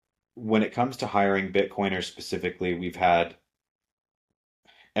when it comes to hiring Bitcoiners specifically, we've had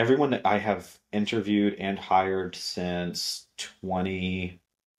everyone that I have interviewed and hired since 20,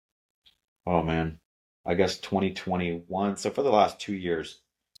 oh man, I guess 2021. So for the last 2 years,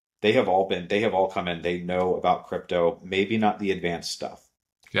 they have all come in. They know about crypto, maybe not the advanced stuff.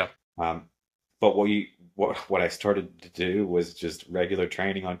 Yeah. Um, but what I started to do was just regular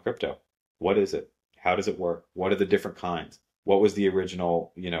training on crypto. What is it? How does it work? What are the different kinds? What was the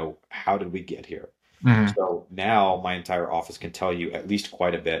original, how did we get here? Hmm. So now my entire office can tell you at least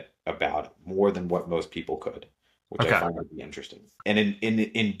quite a bit about it, more than what most people could, which I Okay. find to be interesting. And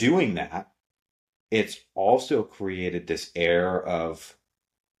in doing that, it's also created this air of,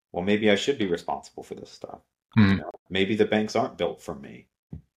 well, maybe I should be responsible for this stuff. Hmm. Maybe the banks aren't built for me.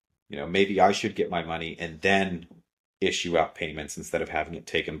 Maybe I should get my money and then issue out payments instead of having it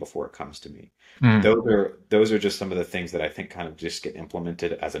taken before it comes to me. Hmm. Those are just some of the things that I think kind of just get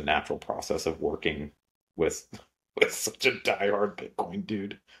implemented as a natural process of working with with such a diehard Bitcoin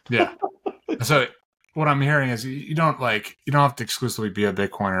dude. Yeah. So what I'm hearing is you don't have to exclusively be a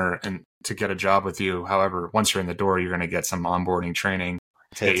Bitcoiner and to get a job with you. However, once you're in the door, you're going to get some onboarding training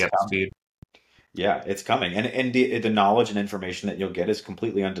to get It's you up to coming. speed. Yeah, it's coming, and the knowledge and information that you'll get is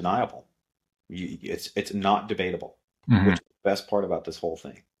completely undeniable. It's not debatable, Hmm. which is the best part about this whole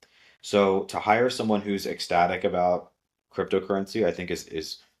thing. So to hire someone who's ecstatic about cryptocurrency, I think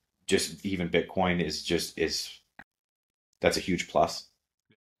is just even Bitcoin is that's a huge plus.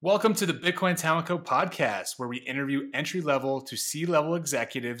 Welcome to the Bitcoin Talent Co podcast, where we interview entry level to C-level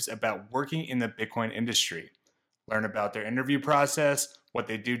executives about working in the Bitcoin industry. Learn about their interview process, what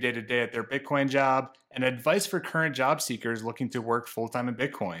they do day to day at their Bitcoin job, and advice for current job seekers looking to work full time in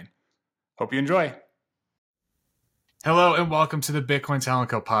Bitcoin. Hope you enjoy. Hello and welcome to the Bitcoin Talent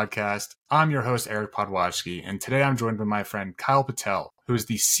Co podcast. I'm your host, Eric Podwatchki, and today I'm joined by my friend Kyle Patel, who is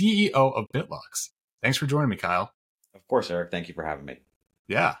the CEO of BitLux. Thanks for joining me, Kyle. Of course, Eric, thank you for having me.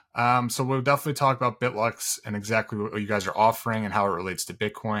 Yeah. So we'll definitely talk about BitLux and exactly what you guys are offering and how it relates to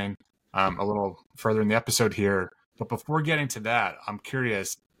Bitcoin a little further in the episode here. But before getting to that, I'm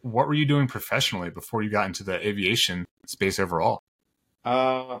curious, what were you doing professionally before you got into the aviation space overall?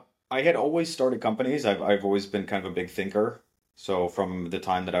 Uh, I had always started companies. I've always been kind of a big thinker. So from the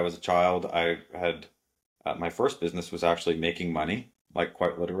time that I was a child, I had my first business was actually making money, like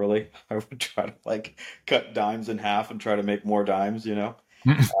quite literally. I would try to like cut dimes in half and try to make more dimes.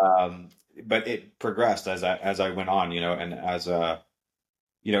 Um, but it progressed as I went on, and as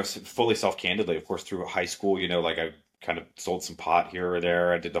fully self-candidly, of course, through high school, like I kind of sold some pot here or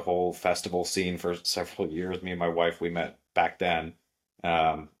there. I did the whole festival scene for several years. Me and my wife, we met back then.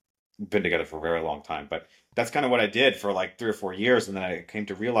 Um, been together for a very long time, but that's kind of what I did for like 3 or 4 years, and then I came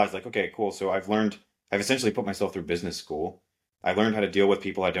to realize, like, okay, cool. So I've essentially put myself through business school. I learned how to deal with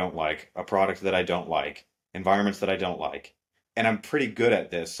people I don't like, a product that I don't like, environments that I don't like, and I'm pretty good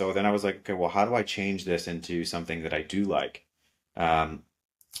at this. So then I was like, okay, well, how do I change this into something that I do like? Um,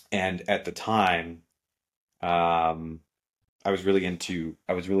 and at the time, um, I was really into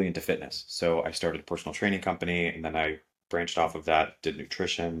fitness. So I started a personal training company, and then I branched off of that, did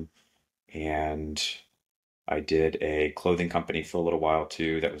nutrition, and I did a clothing company for a little while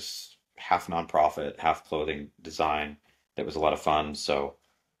too. That was half nonprofit, half clothing design. That was a lot of fun. So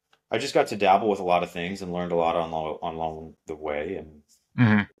I just got to dabble with a lot of things and learned a lot along the way. And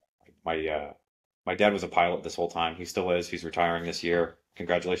Hmm. my my dad was a pilot this whole time. He still is. He's retiring this year.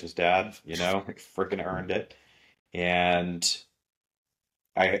 Congratulations, Dad. Freaking earned it. And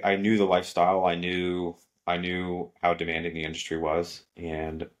I knew the lifestyle. I knew how demanding the industry was,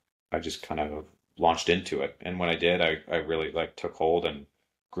 and I just kind of launched into it. And when I did, I really like took hold and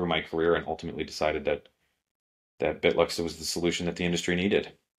grew my career, and ultimately decided that BitLux was the solution that the industry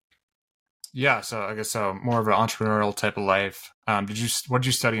needed. Yeah. So I guess more of an entrepreneurial type of life. What did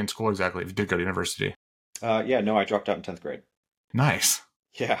you study in school exactly? If you did go to university? Yeah, no, I dropped out in 10th grade. Nice.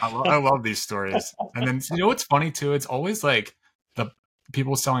 Yeah. I love these stories. And then you know what's funny too? It's always like the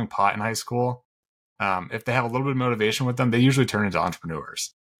people selling pot in high school. If they have a little bit of motivation with them, they usually turn into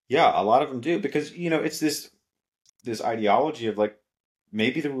entrepreneurs. Yeah, a lot of them do, because it's this ideology of like,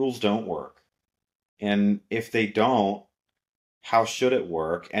 maybe the rules don't work. And if they don't, how should it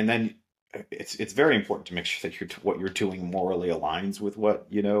work? And then it's very important to make sure that what you're doing morally aligns with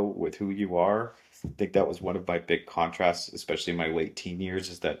with who you are. I think that was one of my big contrasts, especially in my late teen years,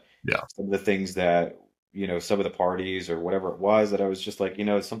 is that Yeah. some of the things that, some of the parties or whatever it was, that I was just like,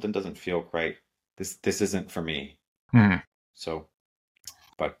 something doesn't feel right. This isn't for me. Hmm. So,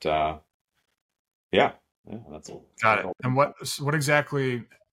 but yeah, yeah, Got that's it. all. And what exactly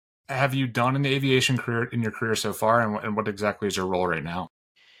have you done in the aviation career in your career so far, and what exactly is your role right now?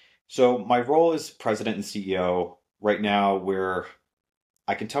 So my role is president and CEO. Right now,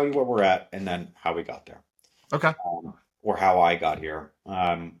 I can tell you where we're at and then how we got there, Okay. or how I got here.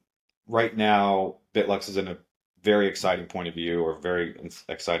 Right now, BitLux is in a very exciting point of view, or very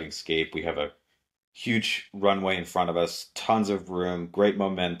exciting scape. We have a huge runway in front of us, tons of room, great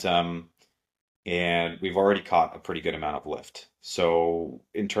momentum, and we've already caught a pretty good amount of lift. So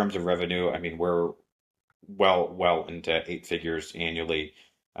in terms of revenue, I mean, we're well into eight figures annually.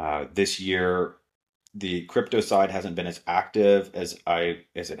 This year, the crypto side hasn't been as active as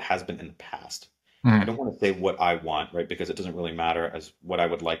it has been in the past. I Mm. don't want to say what I want, right? Because it doesn't really matter as what I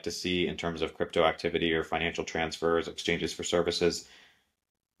would like to see in terms of crypto activity or financial transfers, exchanges for services.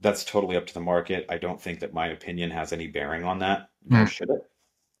 That's totally up to the market. I don't think that my opinion has any bearing on that, nor Mm. should it.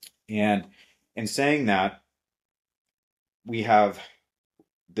 And in saying that, we have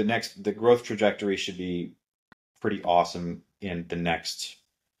the growth trajectory should be pretty awesome in the next,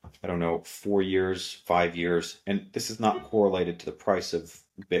 I don't know, 4 years, 5 years. And this is not correlated to the price of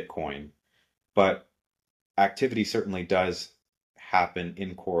Bitcoin, but activity certainly does happen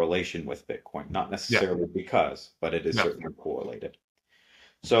in correlation with Bitcoin, not Yeah. necessarily because, but it is Yeah. certainly correlated.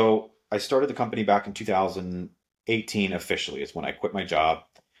 So I started the company back in 2018 officially is when I quit my job,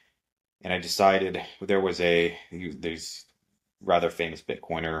 and I decided there's rather famous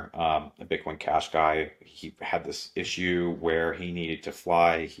Bitcoiner, a Bitcoin Cash guy. He had this issue where he needed to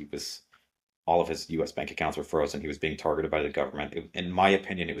fly. All of his U.S. bank accounts were frozen. He was being targeted by the government. In my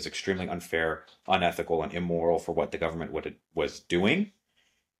opinion, it was extremely unfair, unethical, and immoral for what the government was doing.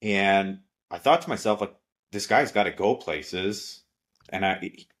 And I thought to myself, like, this guy's got to go places.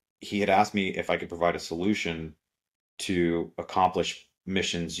 And he had asked me if I could provide a solution to accomplish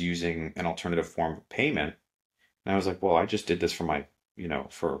missions using an alternative form of payment. And I was like, well, I just did this for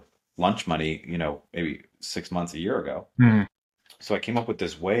for lunch money, maybe 6 months, a year ago. Mm. So I came up with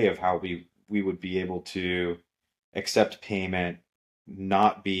this way of how we would be able to accept payment,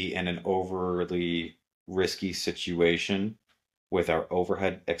 not be in an overly risky situation with our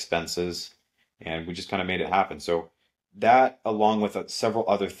overhead expenses, and we just kind of made it happen. So that, along with several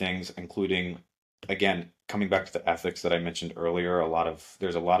other things, including, again, coming back to the ethics that I mentioned earlier,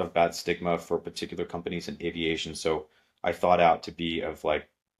 there's a lot of bad stigma for particular companies in aviation. So I thought out to be of like,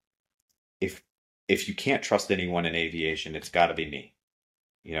 if if you can't trust anyone in aviation, it's got to be me.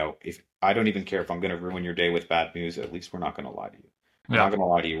 If I don't even care if I'm going to ruin your day with bad news, at least we're not going to lie to you. We're Yeah. not going to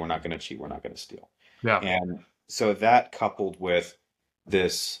lie to you. We're not going to cheat. We're not going to steal. Yeah. And so that, coupled with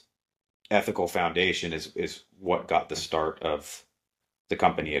this ethical foundation, is what got the start of the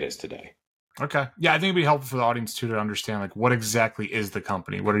company it is today. Okay. Yeah, I think it'd be helpful for the audience too to understand like what exactly is the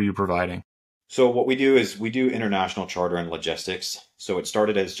company? What are you providing? So what we do is we do international charter and logistics. So it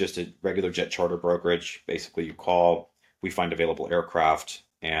started as just a regular jet charter brokerage. Basically, you call, we find available aircraft,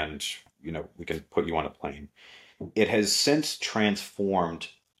 and we can put you on a plane. It has since transformed,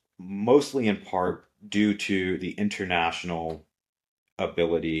 mostly in part due to the international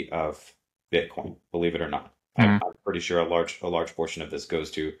ability of Bitcoin, believe it or not. I'm, Mm. I'm pretty sure a large portion of this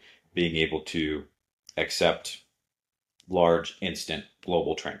goes to being able to accept large instant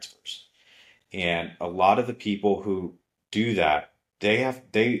global transfers. And a lot of the people who do that,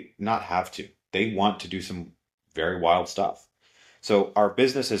 they not have to. They want to do some very wild stuff. So our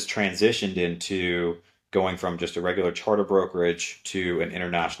business has transitioned into going from just a regular charter brokerage to an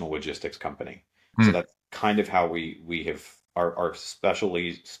international logistics company. So Mm. that's kind of how we have our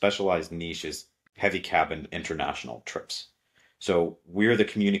specialized niche is heavy cabin international trips. So we're the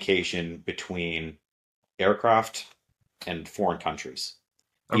communication between aircraft and foreign countries,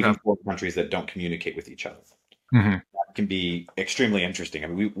 Okay. even foreign countries that don't communicate with each other. Hmm. That can be extremely interesting. I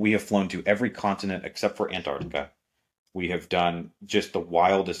mean, we have flown to every continent except for Antarctica. We have done just the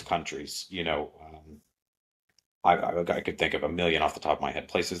wildest countries. I could think of a million off the top of my head,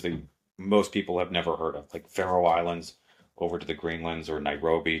 places that most people have never heard of, like Faroe Islands, over to the Greenlands, or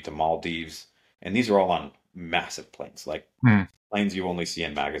Nairobi to Maldives. And these are all on massive planes, like Mm. planes you only see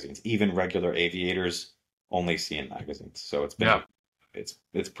in magazines. Even regular aviators only see in magazines. So Yeah.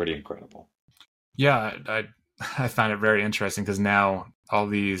 it's pretty incredible. Yeah. I find it very interesting because now all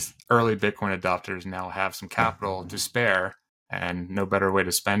these early Bitcoin adopters now have some capital to spare and no better way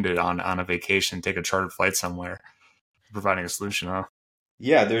to spend it on a vacation, take a chartered flight somewhere, providing a solution, huh?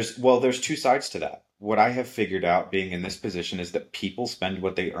 Yeah, there's two sides to that. What I have figured out being in this position is that people spend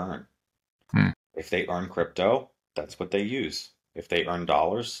what they earn. Hmm. If they earn crypto, that's what they use. If they earn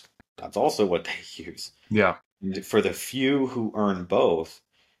dollars, that's also what they use. Yeah. And for the few who earn both,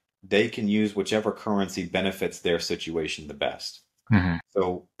 they can use whichever currency benefits their situation the best. Hmm.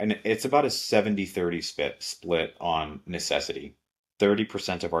 So, and it's about a 70-30 split on necessity.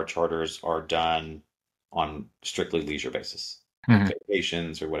 30% of our charters are done on strictly leisure basis, Mhm.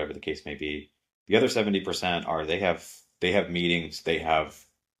 vacations or whatever the case may be. The other 70% are they have meetings, they have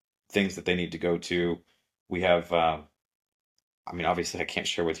things that they need to go to. We have I mean, obviously I can't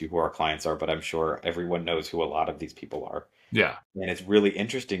share with you who our clients are, but I'm sure everyone knows who a lot of these people are. Yeah, And it's really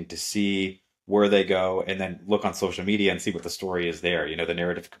interesting to see where they go and then look on social media and see what the story is there. The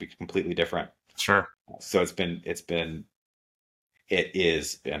narrative could be completely different. sure. So it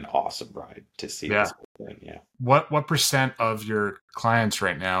is an awesome ride to see Yeah. this whole thing. Yeah. What percent of your clients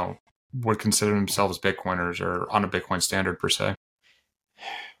right now would consider themselves Bitcoiners or on a Bitcoin standard per se?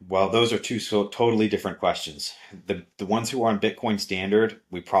 Well, those are two so totally different questions. The ones who are on Bitcoin standard,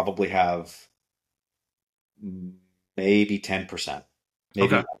 we probably have maybe 10%,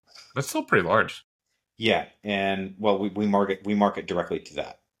 Okay, maybe. that's still pretty large. Yeah, and well, we market directly to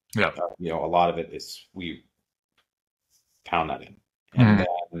that. Yeah. A lot of it is we pound that in, and Mhm.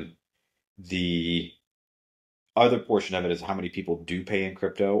 then the other portion of it is how many people do pay in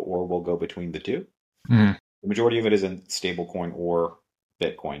crypto or will go between the two. Mhm. The majority of it is in stablecoin or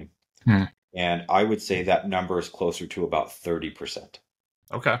Bitcoin, Mhm. and I would say that number is closer to about 30%.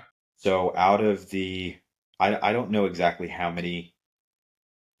 Okay. So out of I don't know exactly how many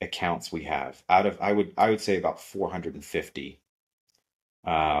accounts we have. I would say about 450.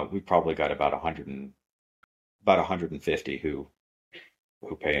 We probably got about 150 who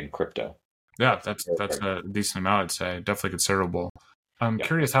pay in crypto. Yeah, that's a decent amount. I'd say definitely considerable. I'm Yeah.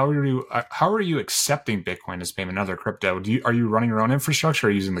 curious, how are you accepting Bitcoin as payment, other crypto? Are you running your own infrastructure or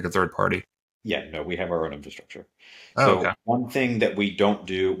using like a third party? Yeah, no, we have our own infrastructure. Oh, So okay. one thing that we don't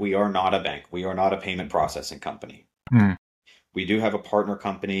do, we are not a bank. We are not a payment processing company. Mhm. We do have a partner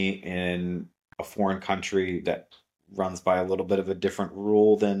company in a foreign country that runs by a little bit of a different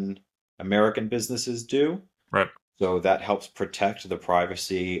rule than American businesses do. Right. So that helps protect the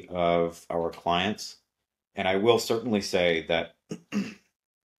privacy of our clients. And I will certainly say that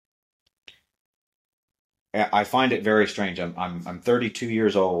I find it very strange. I'm 32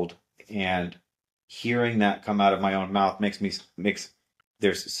 years old, and hearing that come out of my own mouth makes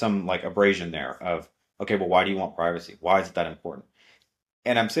there's some like abrasion there of, okay, well, why do you want privacy? Why is it that important?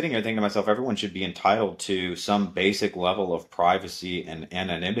 And I'm sitting here thinking to myself, everyone should be entitled to some basic level of privacy and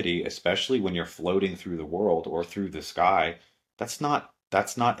anonymity, especially when you're floating through the world or through the sky. That's not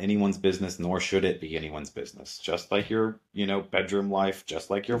anyone's business, nor should it be anyone's business. Just like your, bedroom life,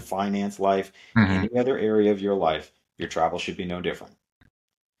 just like your finance life, Mhm. any other area of your life, your travel should be no different.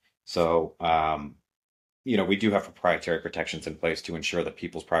 So, we do have proprietary protections in place to ensure that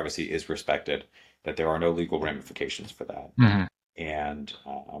people's privacy is respected, that there are no legal ramifications for that. Mhm. And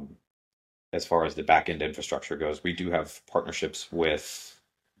as far as the back end infrastructure goes, we do have partnerships with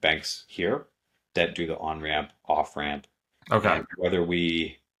banks here that do the on ramp, off ramp, Okay. and whether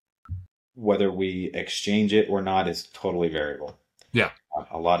we exchange it or not is totally variable. Yeah.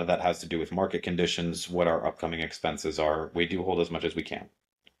 A lot of that has to do with market conditions, what our upcoming expenses are. We do hold as much as we can.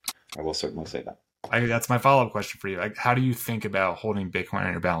 I will certainly say that. That's my follow up question for you. Like, how do you think about holding Bitcoin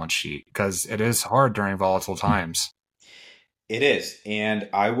on your balance sheet? Because it is hard during volatile times. It is, and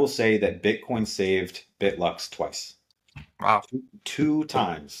I will say that Bitcoin saved BitLux twice. Wow. Two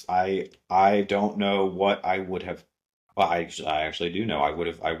times. I don't know what I would have. Well, I actually do know.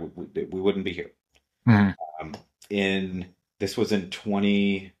 We wouldn't be here. Mhm. Um, in this was in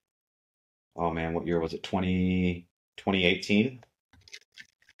 20. Oh man, what year was it? 2018.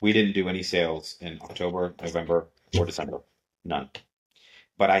 We didn't do any sales in October, November, or December. None.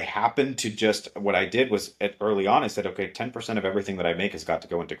 But I happened to just what I did was early on. I said, okay, 10% of everything that I make has got to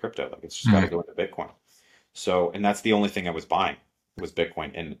go into crypto. Like it's just got to Mhm. go into Bitcoin. So, and that's the only thing I was buying was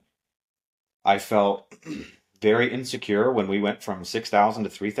Bitcoin. And I felt very insecure when we went from 6,000 to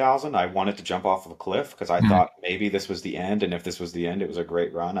 3,000. I wanted to jump off of a cliff because I Mhm. thought maybe this was the end. And if this was the end, it was a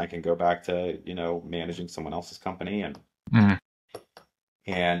great run. I can go back to, managing someone else's company. Mhm.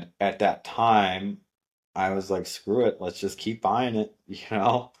 And at that time, I was like, screw it, let's just keep buying it.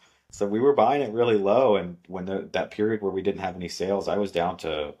 So we were buying it really low. And when that period where we didn't have any sales, I was down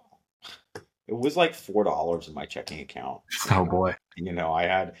to, it was like $4 in my checking account. Oh boy. I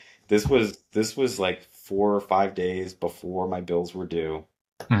had this was like 4 or 5 days before my bills were due,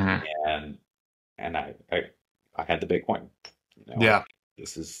 Mhm. and I had the Bitcoin. I Yeah.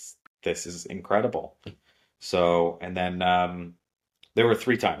 this is incredible. So and then there were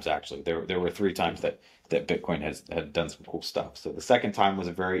three times actually. There were three times that Bitcoin had done some cool stuff. So the second time was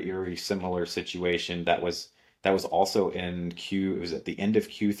a very eerie, similar situation. That was also in Q. It was at the end of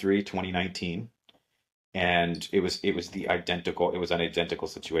Q3 2019, and it was an identical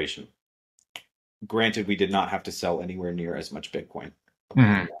situation. Granted, we did not have to sell anywhere near as much Bitcoin.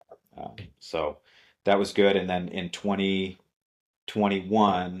 Hmm. So that was good. And then in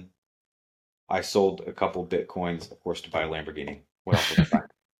 2021, I sold a couple Bitcoins, of course, to buy a Lamborghini. What else was I buying?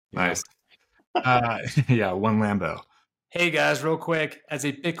 You know? Nice. Yeah, one Lambo. Hey guys, real quick. As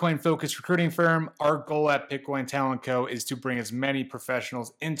a Bitcoin focused recruiting firm, our goal at Bitcoin Talent Co. is to bring as many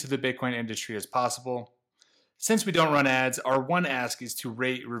professionals into the Bitcoin industry as possible. Since we don't run ads, our one ask is to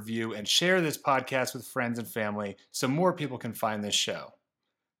rate, review, and share this podcast with friends and family so more people can find this show.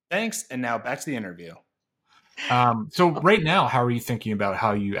 Thanks, and now back to the interview. So right now, how are you thinking about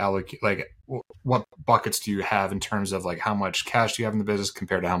how you allocate? Like, what buckets do you have in terms of like how much cash do you have in the business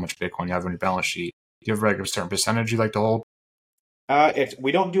compared to how much Bitcoin you have on your balance sheet? Do you have like a certain percentage you like to hold? If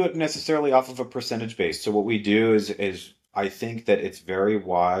we don't do it necessarily off of a percentage base. So what we do is I think that it's very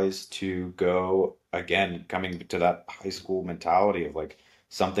wise to go again, coming to that high school mentality of like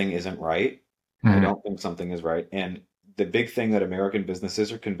something isn't right. I Mm-hmm. don't think something is right. And the big thing that American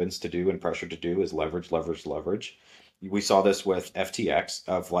businesses are convinced to do and pressured to do is leverage, leverage, leverage. We saw this with FTX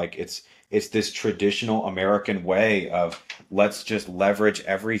of like it's this traditional American way of let's just leverage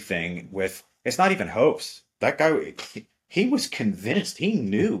everything with it's not even hopes. That guy he was convinced, he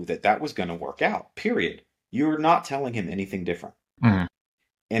knew that that was going to work out, period. You're not telling him anything different. Mm-hmm.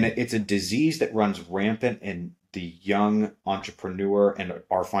 And it's a disease that runs rampant in the young entrepreneur and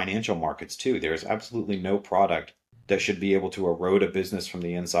our financial markets too. There's absolutely no product that should be able to erode a business from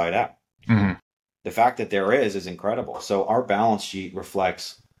the inside out. Mm-hmm. The fact that there is incredible. So our balance sheet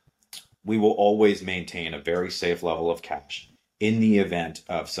reflects we will always maintain a very safe level of cash in the event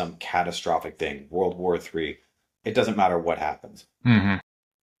of some catastrophic thing, World War III. It doesn't matter what happens. Mm-hmm.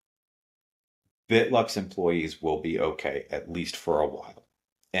 BitLux employees will be okay, at least for a while.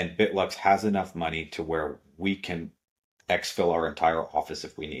 And BitLux has enough money to where we can exfil our entire office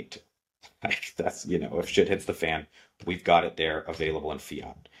if we need to. Like that's, if shit hits the fan, we've got it there available in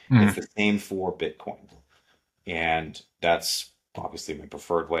fiat. Mm-hmm. It's the same for Bitcoin. And that's obviously my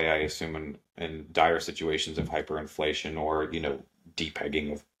preferred way, I assume, in dire situations of hyperinflation or,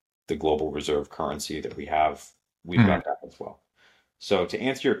 depegging of the global reserve currency that we have, we've Mm-hmm. got that as well. So to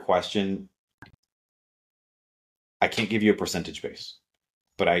answer your question, I can't give you a percentage base,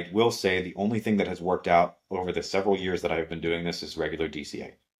 but I will say the only thing that has worked out over the several years that I've been doing this is regular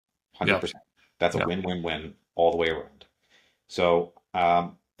DCA. Yeah. 100%. That's a Yeah. win-win-win all the way around. So,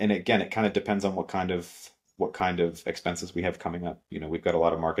 and again, it kind of depends on what kind of expenses we have coming up. We've got a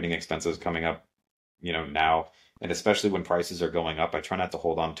lot of marketing expenses coming up, now, and especially when prices are going up, I try not to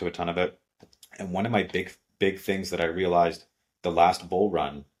hold on to a ton of it. And one of my big things that I realized the last bull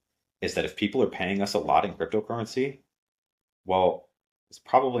run is that if people are paying us a lot in cryptocurrency, well, it's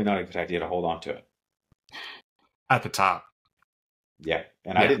probably not a good idea to hold on to it. At the top. Yeah,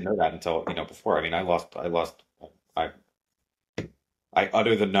 and I Yeah. didn't know that until before. I mean, I I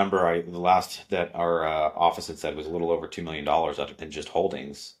utter the number. The last that our office had said was a little over $2 million in just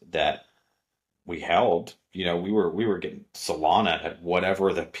holdings that we held. We were getting Solana at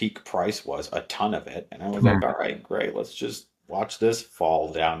whatever the peak price was, a ton of it, and I was like, Mhm. all right, great, let's just watch this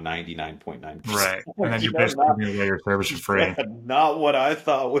fall down 99.9%. Right. And then you're basically Not giving away your service for free. yeah, not what I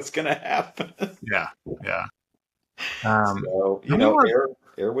thought was gonna happen. Yeah. Yeah. Um, So, tell me more.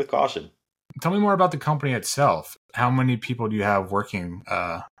 err with caution. Tell me more about the company itself. How many people do you have working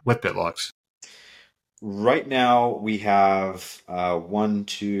with BitLux? Right now, we have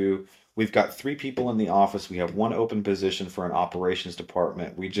we've got three people in the office. We have one open position for an operations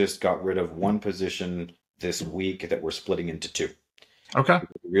department. We just got rid of one position this week that we're splitting into two. Okay.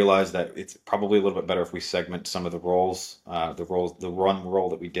 We realized that it's probably a little bit better if we segment some of the roles. The run role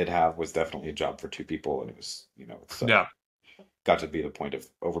that we did have was definitely a job for two people, and it was, it's Yeah. got to be the point of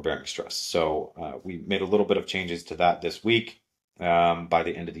overbearing stress. So we made a little bit of changes to that this week. By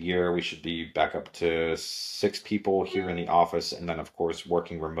the end of the year, we should be back up to six people here in the office. And then, of course,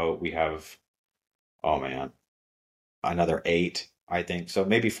 working remote, we have, oh man, another eight, I think. So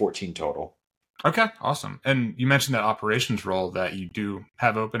maybe 14 total. Okay. Awesome. And you mentioned that operations role that you do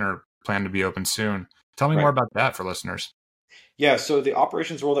have open or plan to be open soon. Tell me more Right. about that for listeners. Yeah. So the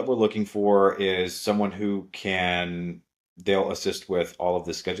operations role that we're looking for is someone who they'll assist with all of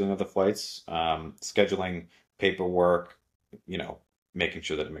the scheduling of the flights, scheduling paperwork, you know, making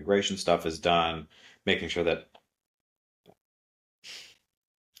sure that immigration stuff is done, making sure that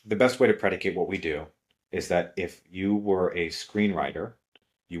the best way to predicate what we do is that if you were a screenwriter,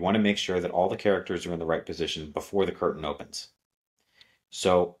 you want to make sure that all the characters are in the right position before the curtain opens.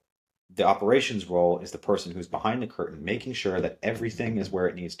 So the operations role is the person who's behind the curtain, making sure that everything is where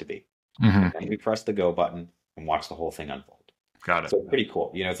it needs to be. Mm-hmm. And then we press the go button and watch the whole thing unfold. Got it. So pretty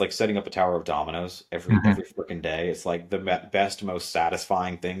cool. You know, it's like setting up a tower of dominoes Hmm. every freaking day. It's like the best, most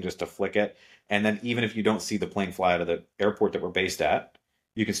satisfying thing just to flick it. And then even if you don't see the plane fly out of the airport that we're based at,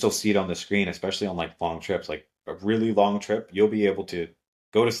 you can still see it on the screen, especially on like long trips, like a really long trip. You'll be able to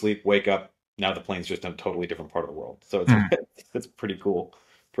go to sleep, wake up. Now the plane's just in a totally different part of the world. So it's Hmm. it's pretty cool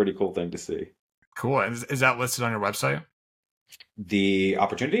thing to see. Cool. Is that listed on your website? The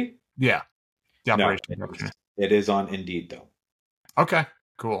opportunity? Yeah, the No, operations opportunity. it is on Indeed though. Okay,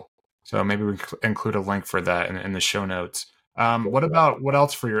 cool. So maybe we include a link for that in the show notes. Go What for that. about what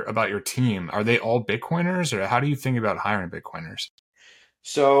else for about your team? Are they all Bitcoiners, or how do you think about hiring Bitcoiners?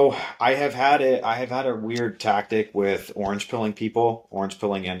 So I have had a weird tactic with orange pilling people, orange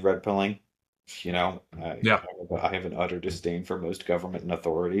pilling and red pilling. You know, Yeah. I have an utter disdain for most government and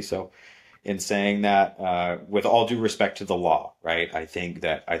authority. So in saying that, with all due respect to the law, right? I think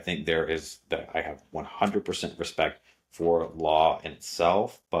there is that I have 100% respect for law in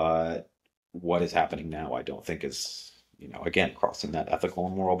itself, but what is happening now, I don't think is, you know, again, crossing that ethical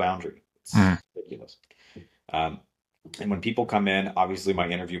and moral boundary. Mm, It's ridiculous. Um, and when people come in, obviously my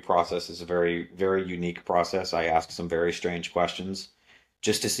interview process is a very unique process. I ask some very strange questions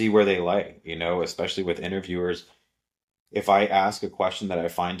just to see where they lay, you know, especially with interviewers. If I ask a question that I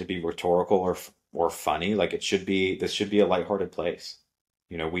find to be rhetorical or funny, like this should be a lighthearted place.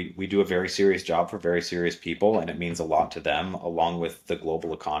 You know, we do a very serious job for very serious people, and it means a lot to them, along with the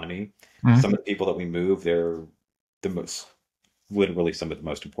global economy. mm, Some of the people that we move, they're the most, literally some of the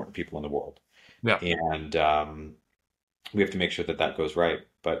most important people in the world. yeah. And we have to make sure that that goes right.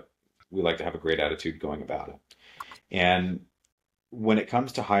 But we like to have a great attitude going about it. And when it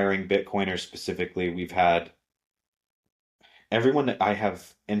comes to hiring Bitcoiners specifically, we've had everyone that I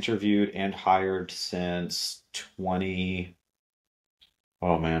have interviewed and hired since 20,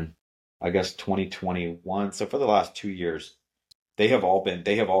 oh man, I guess 2021. So for the last 2 years, they have all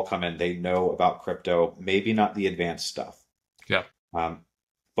come in. They know about crypto, maybe not the advanced stuff. Yeah. Um,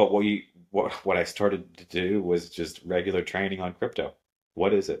 but what I started to do was just regular training on crypto.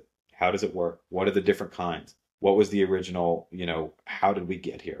 What is it? How does it work? What are the different kinds? What was the original, you know, how did we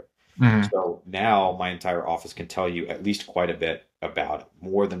get here? Hmm. So now my entire office can tell you at least quite a bit about it,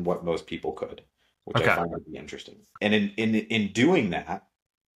 more than what most people could, which I Okay. find to be interesting. And in doing that,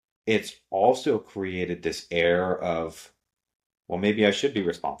 it's also created this air of, well, maybe I should be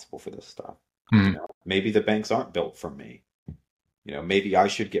responsible for this stuff. You Mm, know, maybe the banks aren't built for me. You know, maybe I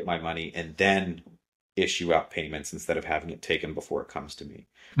should get my money and then issue out payments instead of having it taken before it comes to me.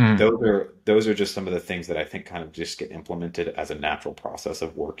 mm. Those are just some of the things that I think kind of just get implemented as a natural process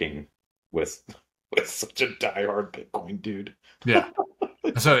of working with with such a diehard Bitcoin dude. Yeah.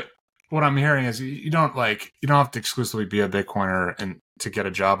 So what I'm hearing is you don't have to exclusively be a Bitcoiner and to get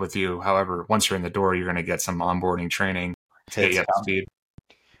a job with you. However, once you're in the door, you're going to get some onboarding training to get you It's up to speed.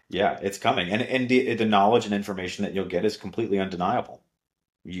 yeah, it's coming, and the knowledge and information that you'll get is completely undeniable.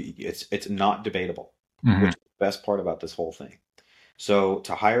 It's not debatable, Hmm. which is the best part about this whole thing. So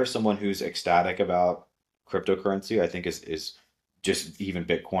to hire someone who's ecstatic about cryptocurrency, I think is just even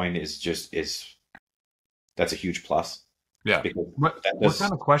Bitcoin is just is that's a huge plus Yeah. because that What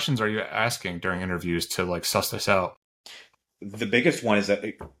kind does of questions are you asking during interviews to like suss this out? the biggest one is that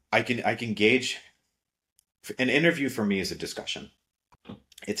I can gauge an interview for me is a discussion.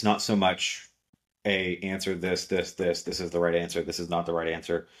 It's not so much a answer this is the right answer, this is not the right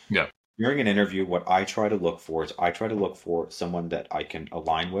answer. Yeah. During an interview, what I try to look for is I try to look for someone that I can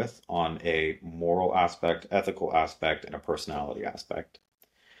align with on a moral aspect, ethical aspect, and a personality aspect.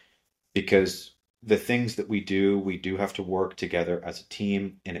 Because the things that we do have to work together as a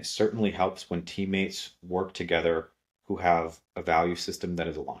team, and it certainly helps when teammates work together who have a value system that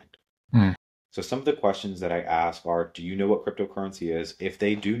is aligned. Mm, So some of the questions that I ask are, do you know what cryptocurrency is? If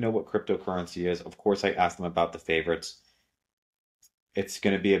they do know what cryptocurrency is, of course I ask them about the favorites. It's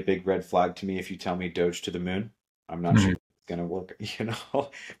going to be a big red flag to me if you tell me Doge to the moon. I'm not sure mm, it's going to work, you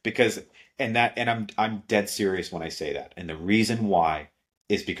know, because and I'm dead serious when I say that. And the reason why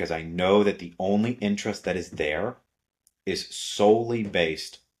is because I know that the only interest that is there is solely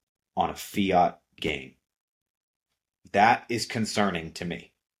based on a fiat gain. That is concerning to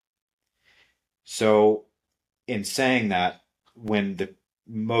me. So in saying that, when the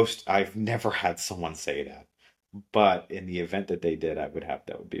most I've never had someone say that, but in the event that they did, I would have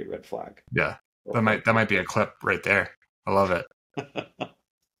that would be a red flag. yeah. Or like, That might be a clip right there. I love it.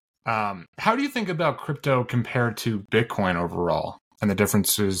 How do you think about crypto compared to Bitcoin overall and the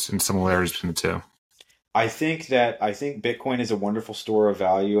differences and similarities between the two? I think Bitcoin is a wonderful store of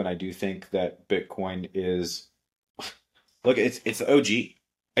value, and I do think that Bitcoin is look, it's the OG.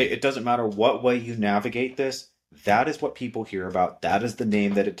 It doesn't matter what way you navigate this. That is what people hear about. That is the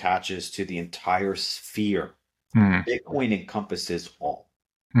name that attaches to the entire sphere. Mm, Bitcoin encompasses all.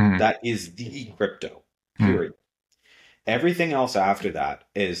 mm, That is the crypto, mm. period. Everything else after that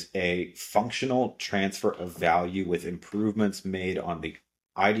is a functional transfer of value with improvements made on the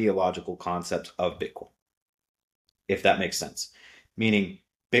ideological concepts of Bitcoin, if that makes sense. Meaning,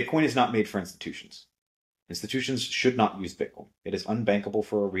 Bitcoin is not made for institutions. Institutions should not use Bitcoin. It is unbankable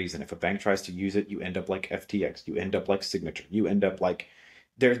for a reason. If a bank tries to use it, you end up like FTX, you end up like Signature, you end up like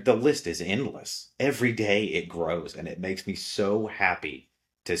the list is endless. Every day it grows, and it makes me so happy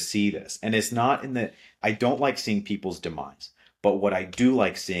to see this. And it's not in the I don't like seeing people's demise, but what I do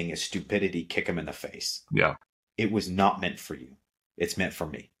like seeing is stupidity kick them in the face. Yeah. It was not meant for you. It's meant for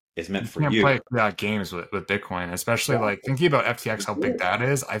me. It's meant You for can't you. play games with Bitcoin, especially Yeah. like thinking about FTX, how big that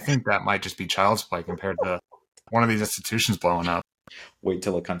is. I think that might just be child's play compared to one of these institutions blowing up. Wait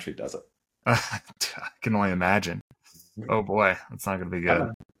till a country does it. I can only imagine. Oh boy, that's not going to be good.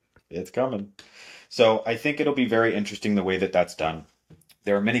 Coming. It's coming. So I think it'll be very interesting the way that that's done.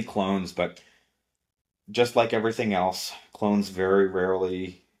 There are many clones, but just like everything else, clones very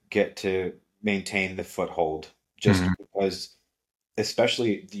rarely get to maintain the foothold just Mhm. because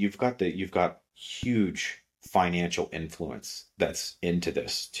especially you've got huge financial influence that's into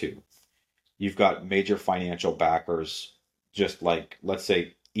this too. You've got major financial backers just like let's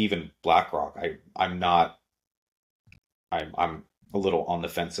say even BlackRock. I'm a little on the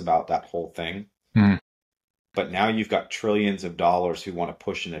fence about that whole thing. Mhm. But now you've got trillions of dollars who want to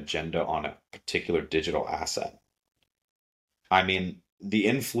push an agenda on a particular digital asset. I mean, the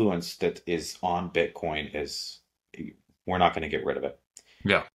influence that is on Bitcoin is we're not going to get rid of it.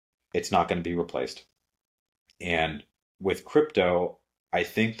 Yeah. It's not going to be replaced. And with crypto, I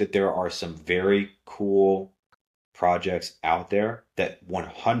think that there are some very cool projects out there that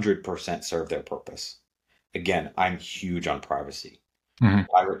 100% serve their purpose. Again, I'm huge on privacy. Mhm.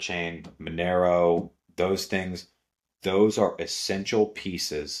 Pirate Chain, Monero, those things, those are essential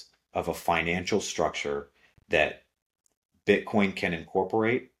pieces of a financial structure that Bitcoin can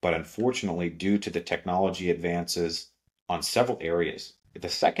incorporate, but unfortunately, due to the technology advances on several areas, the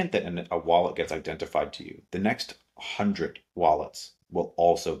second that a wallet gets identified to you, the next 100 wallets will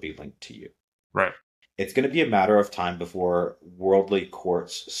also be linked to you. Right. It's going to be a matter of time before worldly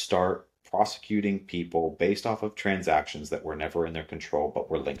courts start prosecuting people based off of transactions that were never in their control but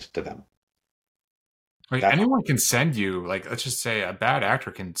were linked to them. Like That's anyone can send you, like, let's just say a bad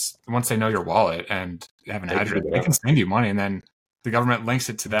actor can, once they know your wallet and have an they can do address, they can whatever. send you money, and then the government links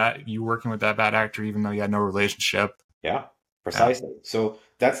it to that, you working with that bad actor, even though you had no relationship. Yeah, Yeah. precisely. So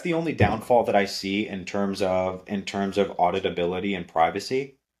that's the only downfall that I see in terms of auditability and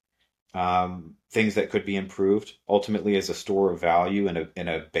privacy. Things that could be improved ultimately as a store of value in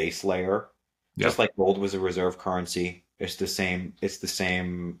a base layer, Yeah. just like gold was a reserve currency. It's the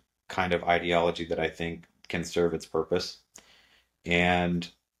same kind of ideology that I think can serve its purpose. And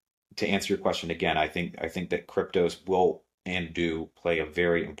to answer your question again, I think that cryptos will and do play a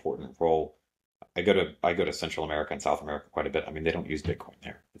very important role. I go to Central America and South America quite a bit. I mean, they don't use Bitcoin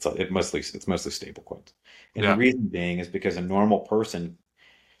there. It's mostly stable coins. And the Yeah. reason being is because a normal person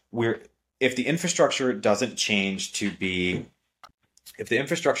we're if the infrastructure doesn't change to be if the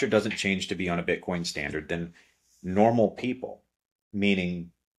infrastructure doesn't change to be on a Bitcoin standard, then normal people,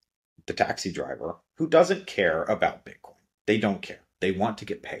 meaning the taxi driver who doesn't care about Bitcoin, they don't care. They want to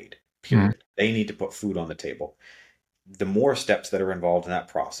get paid. Mhm. Period. They need to put food on the table. The more steps that are involved in that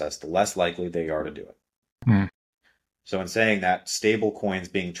process, the less likely they are to do it. Mhm. So, in saying that, stable coins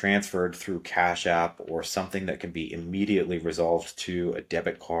being transferred through Cash App or something that can be immediately resolved to a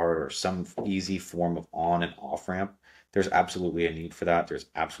debit card or some easy form of on and off ramp, there's absolutely a need for that. There's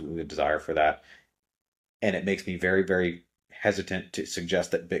absolutely a desire for that. And it makes me very, very hesitant to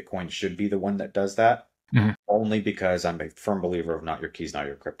suggest that Bitcoin should be the one that does that, Mhm. only because I'm a firm believer of not your keys, not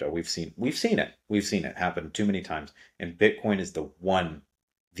your crypto. We've seen it happen too many times. And Bitcoin is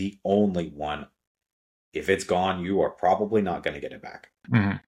the only one. If it's gone, you are probably not going to get it back.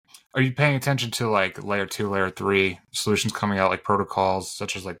 Mhm. Are you paying attention to like layer two, layer three solutions coming out, like protocols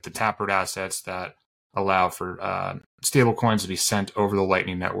such as like the taproot assets that allow for stable coins to be sent over the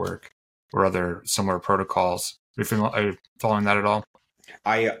Lightning Network or other similar protocols? Are you following that at all?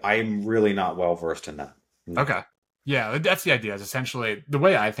 I'm really not well versed in that. No. Okay. Yeah, that's the idea. Is essentially the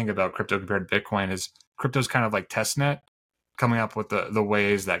way I think about crypto compared to Bitcoin is crypto's kind of like testnet, coming up with the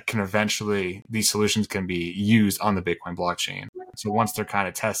ways that can eventually these solutions can be used on the Bitcoin blockchain. So once they're kind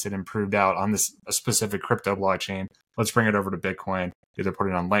of tested and proved out on this a specific crypto blockchain, let's bring it over to Bitcoin, either put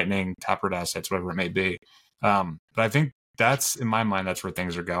it on Lightning, Taproot assets, whatever it may be. But I think that's in my mind, that's where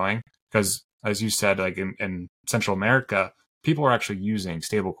things are going because as you said, like in Central America, people are actually using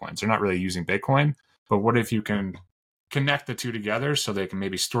stable coins. They're not really using Bitcoin. But what if you can connect the two together so they can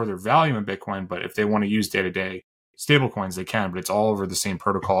maybe store their value in Bitcoin, but if they want to use day-to-day stable coins, they can, but it's all over the same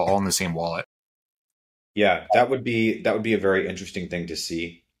protocol, all in the same wallet. Yeah, that would be a very interesting thing to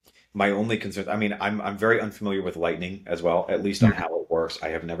see. My only concern, I mean, I'm very unfamiliar with Lightning as well, at least on Mhm. how it works. I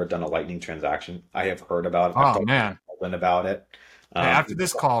have never done a Lightning transaction. I have heard about it. I've Oh talked to man. Sheldon about it. Hey, Um, after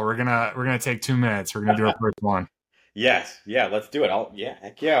this call, we're gonna take 2 minutes. We're gonna do our first one. yes, yeah, let's do it. Yeah,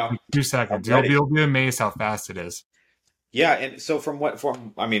 heck yeah, Like two I'm seconds. ready. You'll be amazed how fast it is. Yeah, and so from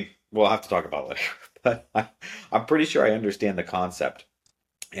I mean, we'll have to talk about it later, but I'm pretty sure I understand the concept.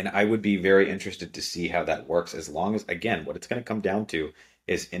 And I would be very interested to see how that works as long as, again, what it's going to come down to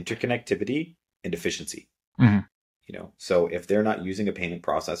is interconnectivity and efficiency. Mhm. So if they're not using a payment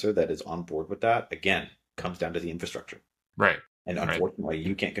processor that is on board with that, again, comes down to the infrastructure. Right. And Right. unfortunately,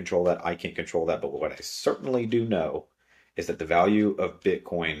 you can't control that. I can't control that. But what I certainly do know is that the value of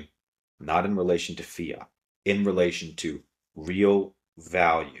Bitcoin, not in relation to fiat, in relation to real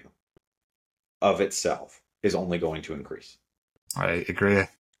value of itself, is only going to increase. I agree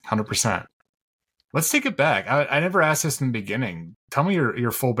 100%. Let's take it back. I never asked this in the beginning. Tell me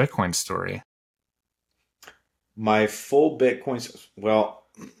your full Bitcoin story. My full Bitcoin, well,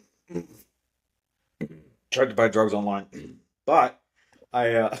 tried to buy drugs online, but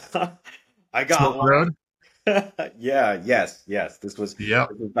I I got Silk Road? one. Yeah, yes. Yep. This was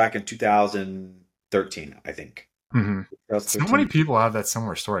back in 2013, I think. Hmm. So many 2013. people have that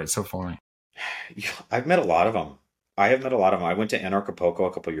similar story. It's so funny. Yeah, I've met a lot of them. I have met a lot of them. I went to Anarchapulco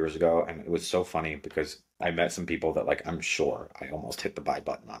a couple years ago, and it was so funny because I met some people that, like, I'm sure I almost hit the buy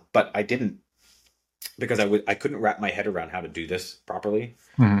button on, but I didn't because I couldn't wrap my head around how to do this properly,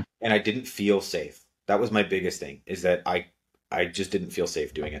 Hmm. and I didn't feel safe. That was my biggest thing, is that I just didn't feel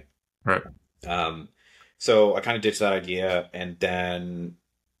safe doing it. Right. Um, so I kind of ditched that idea, and then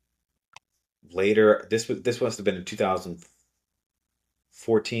later, this must have been in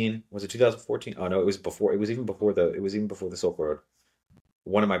 2014. Was it 2014? Oh no, it was before. It was even before the Silk Road.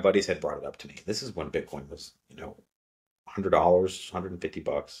 One of my buddies had brought it up to me. This is when Bitcoin was, $100,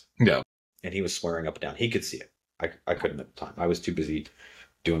 $150, Yeah. and he was swearing up and down. He could see it. I couldn't at the time. I was too busy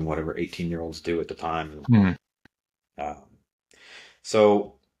doing whatever 18-year-olds do at the time. Mhm. Um,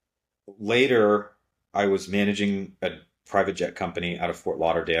 so later, I was managing a private jet company out of Fort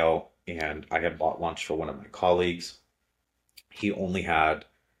Lauderdale, and I had bought lunch for one of my colleagues. He only had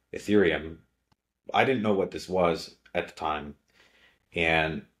Ethereum. I didn't know what this was at the time,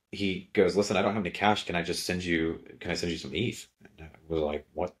 and he goes, "Listen, I don't have any cash. Can I send you some ETH?" And I was like,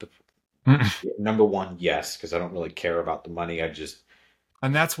 "What the?" Number one, yes, because I don't really care about the money. I just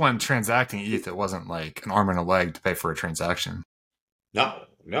And that's when transacting ETH, it wasn't like an arm and a leg to pay for a transaction. no,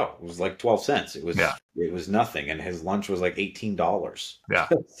 it was like 12 cents. Yeah. It was nothing, and his lunch was like $18. Yeah.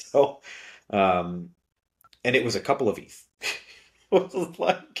 So, um, and it was a couple of ETH.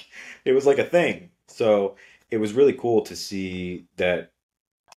 It was like a thing. So it was really cool to see that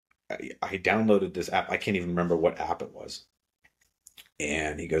I downloaded this app. I can't even remember what app it was.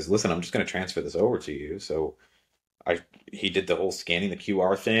 And he goes, "Listen, I'm just going to transfer this over to you." So I he did the whole scanning the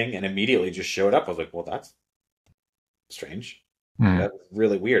QR thing and immediately just showed up. I was like, "Well, that's strange. Mhm. That was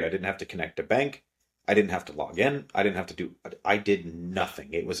really weird. I didn't have to connect to bank. I didn't have to log in. I did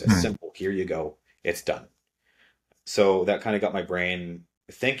nothing. It was a Mhm. simple, here you go. It's done." So that kind of got my brain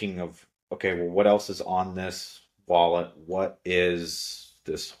thinking of, okay, well, what else is on this wallet? What is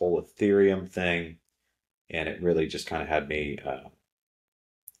this whole Ethereum thing? And it really just kind of had me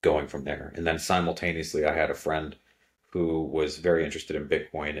going from there. And then simultaneously, I had a friend who was very interested in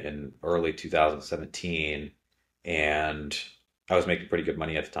Bitcoin in early 2017, and I was making pretty good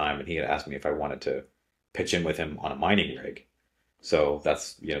money at the time, and he had asked me if I wanted to pitch in with him on a mining rig. So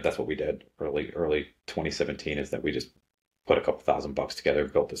that's what we did early 2017, is that we just put a couple $1,000 together,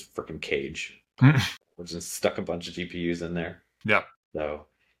 built this freaking cage, we just stuck a bunch of GPUs in there. Yeah. So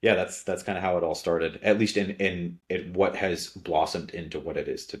yeah, that's kind of how it all started, at least in what has blossomed into what it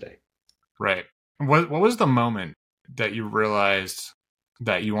is today. Right. What was the moment that you realized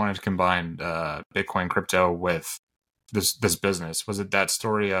that you wanted to combine Bitcoin crypto with this business? Was it that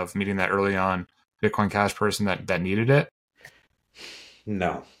story of meeting that early on Bitcoin Cash person that needed it?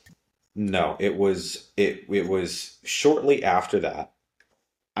 No, no, it was shortly after that.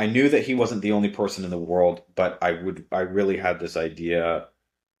 I knew that he wasn't the only person in the world, but I really had this idea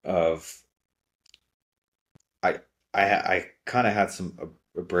of I I kind of had some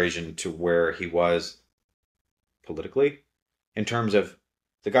abrasion to where he was politically, in terms of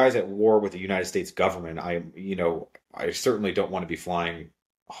the guy's at war with the United States government. I certainly don't want to be flying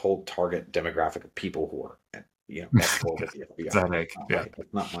whole target demographic of people who are, at war with the FBI. Pathetic. Yeah.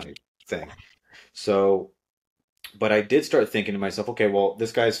 That's not my thing. So, but I did start thinking to myself, okay, well,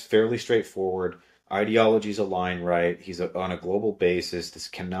 this guy's fairly straightforward. Ideologies align right. He's on a global basis. This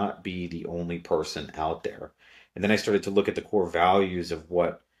cannot be the only person out there. And then I started to look at the core values of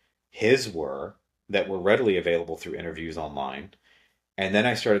what his were that were readily available through interviews online. And then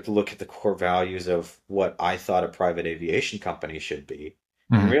I started to look at the core values of what I thought a private aviation company should be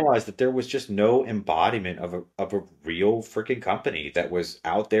and Mhm. realized that there was just no embodiment of a real freaking company that was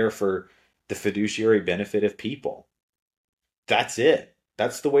out there for the fiduciary benefit of people. That's it.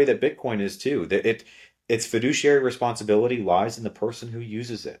 That's the way that Bitcoin is too. That its fiduciary responsibility lies in the person who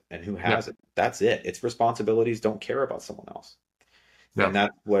uses it and who Yep. has it. That's it. Its responsibilities don't care about someone else. And Yep.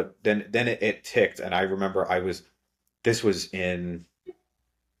 that's what then it ticked. And I remember this was in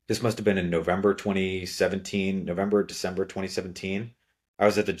this must have been in November 2017, November, December 2017. I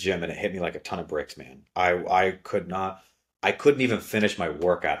was at the gym and it hit me like a ton of bricks, man. I couldn't even finish my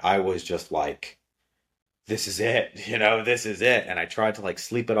workout. I was just like, this is it, this is it. And I tried to like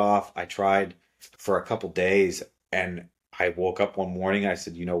sleep it off. I tried for a couple days and I woke up one morning and I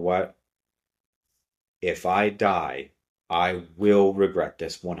said, you know what? If I die, I will regret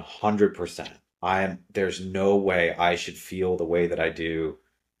this 100%. There's no way I should feel the way that I do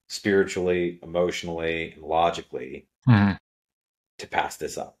spiritually, emotionally, and logically Mhm. to pass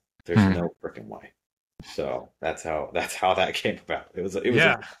this up. There's Mhm. no freaking way. So that's how that came about. Yeah. It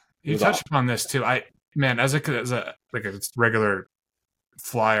You was touched awesome. upon this too. Man, as a like a regular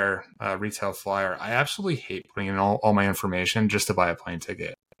flyer, retail flyer, I absolutely hate putting in all my information just to buy a plane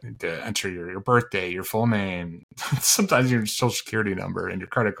ticket. To enter your birthday, your full name, sometimes your social security number and your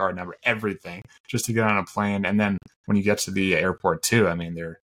credit card number, everything, just to get on a plane. And then when you get to the airport too, I mean,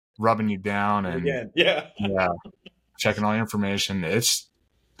 they're rubbing you down and Again, yeah. yeah, checking all your information. It's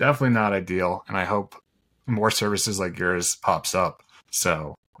definitely not ideal. And I hope more services like yours pops up.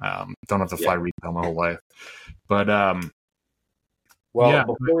 So don't have to fly Yeah. retail my whole life. But Well, yeah,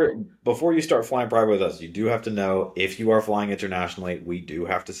 before you start flying private with us, you do have to know if you are flying internationally, we do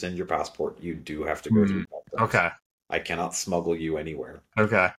have to send your passport. You do have to go through customs. okay. I cannot smuggle you anywhere.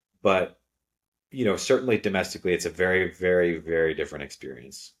 Okay. But, certainly domestically, it's a very, very, very different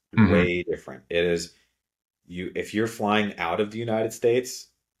experience. Hmm. Way different. It is if you're flying out of the United States,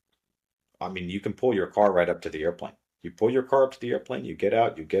 I mean, you can pull your car right up to the airplane. You pull your car up to the airplane, you get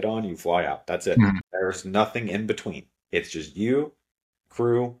out, you get on, you fly out. That's it. Hmm. There's nothing in between. It's just you,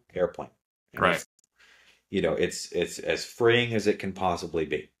 crew, airplane. And Right. it's as freeing as it can possibly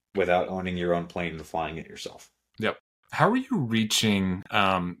be without owning your own plane and flying it yourself. Yep. How are you reaching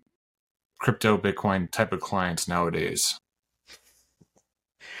crypto Bitcoin type of clients nowadays?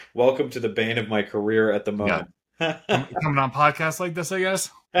 Welcome to the bane of my career at the Yeah. moment. Coming on podcasts like this, I guess.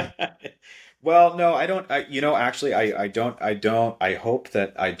 Well, no, I don't. Actually, I don't. I hope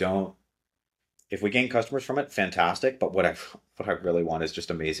that I don't. If we gain customers from it, fantastic. But what I really want is just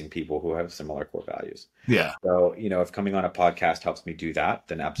amazing people who have similar core values. Yeah. So, if coming on a podcast helps me do that,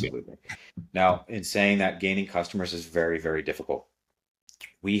 then Yeah. absolutely. Now, in saying that, gaining customers is very, very difficult.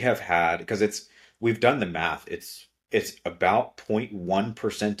 We have had because we've done the math. It's about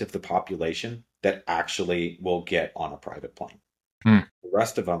 0.1% of the population that actually will get on a private plane. Hmm. The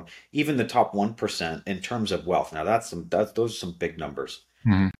rest of them, even the top 1% in terms of wealth. Now those are some big numbers.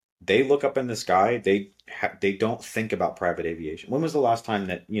 Hmm. They look up in the sky. They don't think about private aviation. When was the last time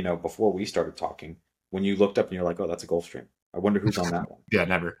that, before we started talking, when you looked up and you're like, oh, that's a Gulfstream. I wonder who's on that one. Yeah.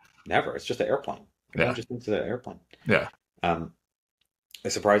 Never. Never. It's just an airplane. Everyone Yeah. just thinks it's an airplane. Yeah. Um, a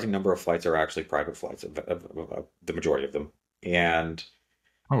surprising number of flights are actually private flights, of the majority of them. And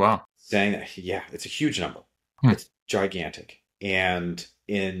Oh wow. saying that, yeah, it's a huge number. Hmm. It's gigantic. And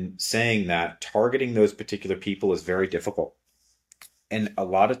in saying that, targeting those particular people is very difficult. And a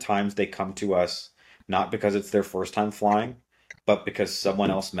lot of times they come to us not because it's their first time flying, but because someone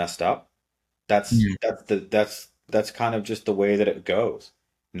else messed up. Hmm. That's kind of just the way that it goes.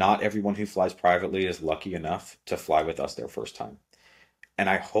 Not everyone who flies privately is lucky enough to fly with us their first time. And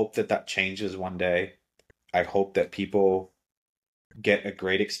I hope that that changes one day. I hope that people get a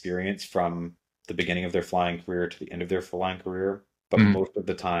great experience from the beginning of their flying career to the end of their flying career. But Hmm. most of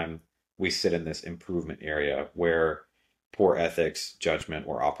the time, we sit in this improvement area where poor ethics, judgment,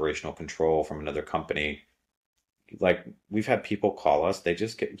 or operational control from another company. Like we've had people call us,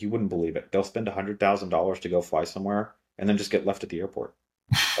 you wouldn't believe it. They'll spend $100,000 to go fly somewhere and then just get left at the airport.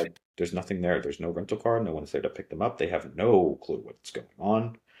 Like there's nothing there. There's no rental car. No one's there to pick them up. They have no clue what's going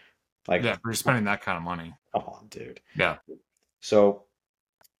on. Like, Yeah. We're spending that kind of money. come on, dude. Yeah. So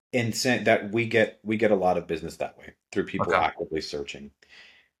in saying that we get a lot of business that way through people Okay. actively searching.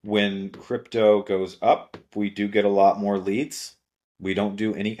 When crypto goes up, we do get a lot more leads. We don't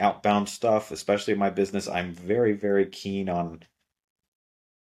do any outbound stuff, especially in my business. I'm very, very keen on.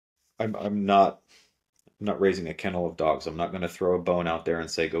 I'm not raising a kennel of dogs. I'm not going to throw a bone out there and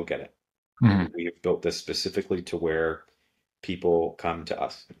say go get it. Hmm. We have built this specifically to where people come to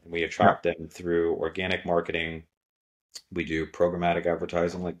us. We Yeah. attract them through organic marketing. We do programmatic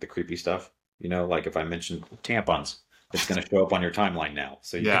advertising, like the creepy stuff. Like if I mention tampons, it's going to show up on your timeline now.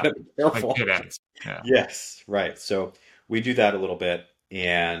 So you got Yeah. to be Like careful. kid ads. Yeah. Yes, right. So we do that a little bit,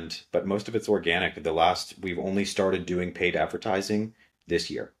 but most of it's organic. We've only started doing paid advertising this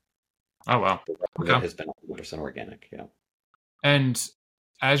year. Oh, wow. The rest of it Okay. has been 100% organic. Yeah. And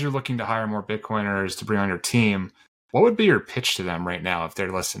as you're looking to hire more Bitcoiners to bring on your team, what would be your pitch to them right now if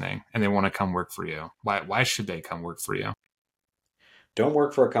they're listening and they want to come work for you? Why should they come work for you? Don't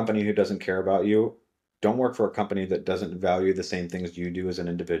work for a company who doesn't care about you. Don't work for a company that doesn't value the same things you do as an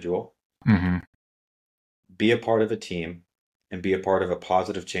individual. Hmm. Be a part of a team and be a part of a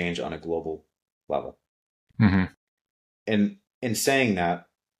positive change on a global level. Hmm. And in saying that,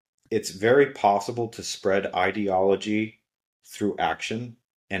 it's very possible to spread ideology through action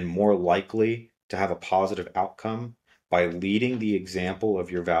and more likely to have a positive outcome by leading the example of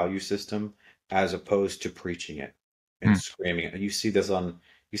your value system as opposed to preaching it and screaming it. And you see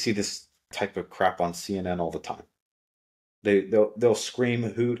this type of crap on CNN all the time. They'll scream,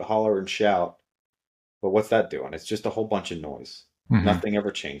 hoot, holler, and shout, but what's that doing? It's just a whole bunch of noise. Hmm. Nothing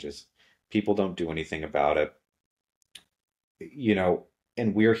ever changes. People don't do anything about it, you know,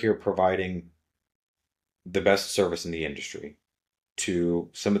 and we're here providing the best service in the industry to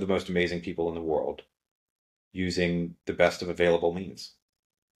some of the most amazing people in the world using the best of available means.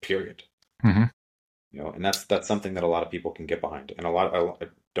 Period. Hmm. And that's something that a lot of people can get behind. And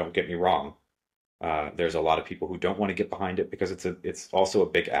don't get me wrong, there's a lot of people who don't want to get behind it because it's also a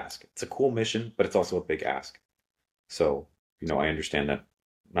big ask. It's a cool mission, but it's also a big ask. So, I understand that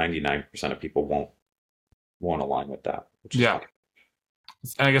 99% of people won't align with that, which is Yeah. fine.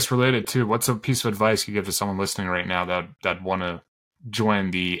 And I guess related to, what's a piece of advice you give to someone listening right now that want to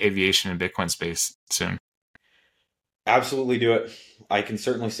join the aviation and Bitcoin space soon? Absolutely do it. I can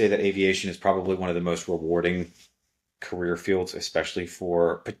certainly say that aviation is probably one of the most rewarding career fields, especially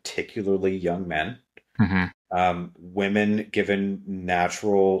for particularly young men. Hmm. Women, given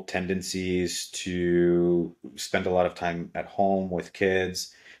natural tendencies to spend a lot of time at home with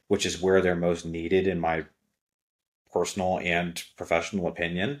kids, which is where they're most needed, in my personal and professional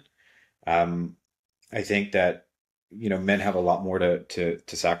opinion. Um, I think that men have a lot more to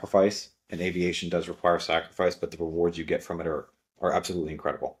sacrifice, and aviation does require sacrifice, but the rewards you get from it are absolutely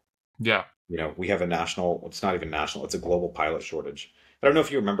incredible. Yeah. We have a national, it's not even national, it's a global pilot shortage. I don't know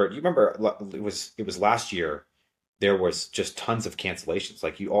if you remember, it was last year there was just tons of cancellations.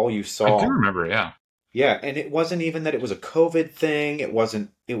 Like you I do saw, remember. Yeah. yeah, and it wasn't even that it was a COVID thing. It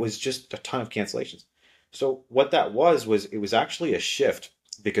was just a ton of cancellations. So what that was it was actually a shift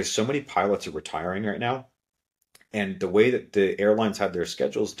because so many pilots are retiring right now. And the way that the airlines had their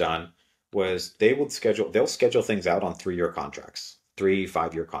schedules done was they'll schedule things out on 3-year contracts,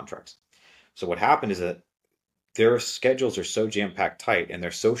 5-year contracts. So what happened is that their schedules are so jam-packed tight and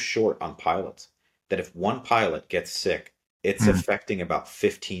they're so short on pilots that if one pilot gets sick, it's Mm. affecting about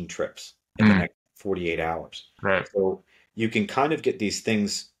 15 trips in the Mm. next 48 hours. Right. So you can kind of get these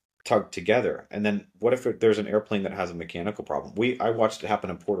things tugged together. And then what if there's an airplane that has a mechanical problem? I watched it happen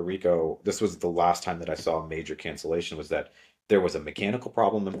in Puerto Rico. This was the last time that I saw a major cancellation, was that there was a mechanical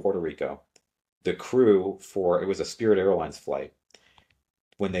problem in Puerto Rico. The crew it was a Spirit Airlines flight.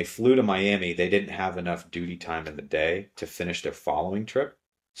 When they flew to Miami, they didn't have enough duty time in the day to finish their following trip.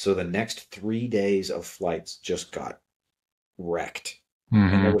 So the next 3 days of flights just got wrecked.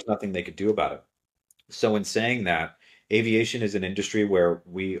 And there Hmm. was nothing they could do about it. So, in saying that, aviation is an industry where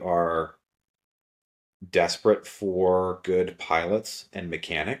we are desperate for good pilots and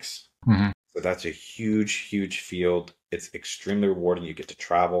mechanics. Hmm. So, that's a huge, huge field. It's extremely rewarding. You get to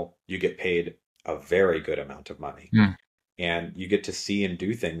travel, you get paid a very good amount of money, Mm. and you get to see and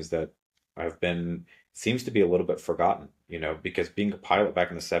do things that have been seems to be a little bit forgotten, because being a pilot back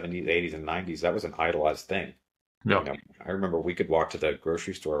in the 70s, 80s, and 90s, that was an idolized thing. Yep. I remember we could walk to the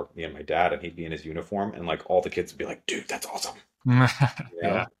grocery store, me and my dad, and he'd be in his uniform, and like all the kids would be like, "Dude, that's awesome," you Yeah,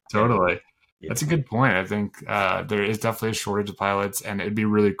 know. And totally. you That's a know, good point. I think there is definitely a shortage of pilots, and it'd be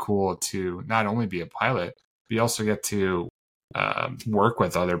really cool to not only be a pilot, but you also get to work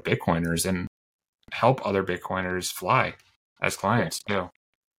with other Bitcoiners and help other Bitcoiners fly as yeah, clients too.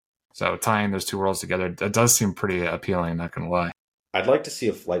 So tying those two worlds together, that does seem pretty appealing. Not gonna lie. I'd like to see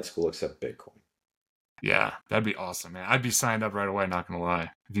a flight school accept Bitcoin. Yeah, that'd be awesome, man. I'd be signed up right away, not gonna lie.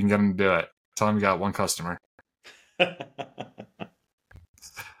 If you can get them to do it, tell them you got one customer.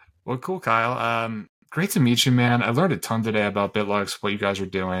 Well, cool, Kyle. Great to meet you, man. I learned a ton today about BitLux, what you guys are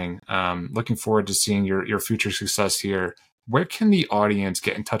doing. Looking forward to seeing your future success here. Where can the audience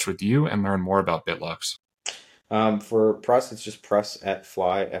get in touch with you and learn more about BitLux? For press, it's just press at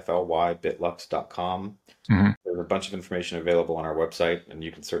fly, F-L-Y, bitlux.com. Hmm. There's a bunch of information available on our website, and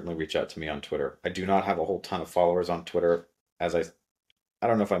you can certainly reach out to me on Twitter. I do not have a whole ton of followers on Twitter. As I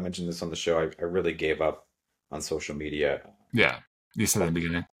don't know if I mentioned this on the show. I really gave up on social media Yeah, you said at the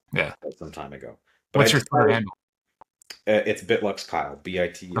beginning. Yeah. some time ago. But I What's your Twitter decided handle? it's BitLux Kyle, Okay,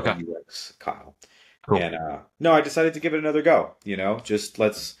 BITLUX Kyle. cool. And no, I decided to give it another go. Just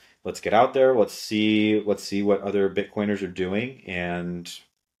let's get out there. Let's see what other Bitcoiners are doing and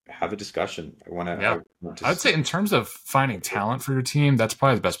have a discussion. Yeah. I want to I would say see. in terms of finding talent for your team, that's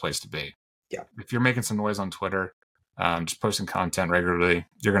probably the best place to be. Yeah, If you're making some noise on Twitter, just posting content regularly,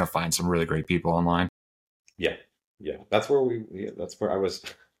 you're going to find some really great people online. yeah, yeah. That's where I was.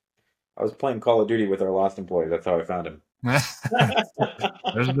 I was playing Call of Duty with our last employee. That's how I found him.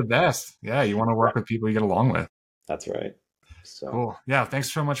 Those are the best. Yeah, you want to Yeah, work with people you get along with. that's right. So Cool. Yeah,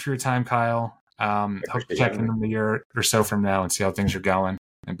 thanks so much for your time, Kyle. I Hope to appreciate you check having in me. a year or so from now and see how things are going.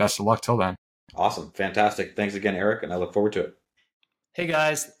 And best of luck till then. Awesome, fantastic. Thanks again, Eric, and I look forward to it. Hey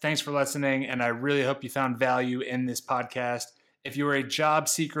guys, thanks for listening, and I really hope you found value in this podcast. If you are a job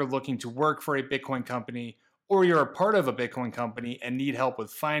seeker looking to work for a Bitcoin company, or you're a part of a Bitcoin company and need help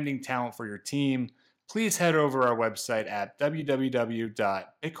with finding talent for your team, please head over our website at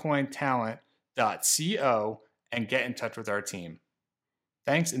www.bitcointalent.co and get in touch with our team.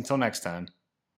 Thanks until next time.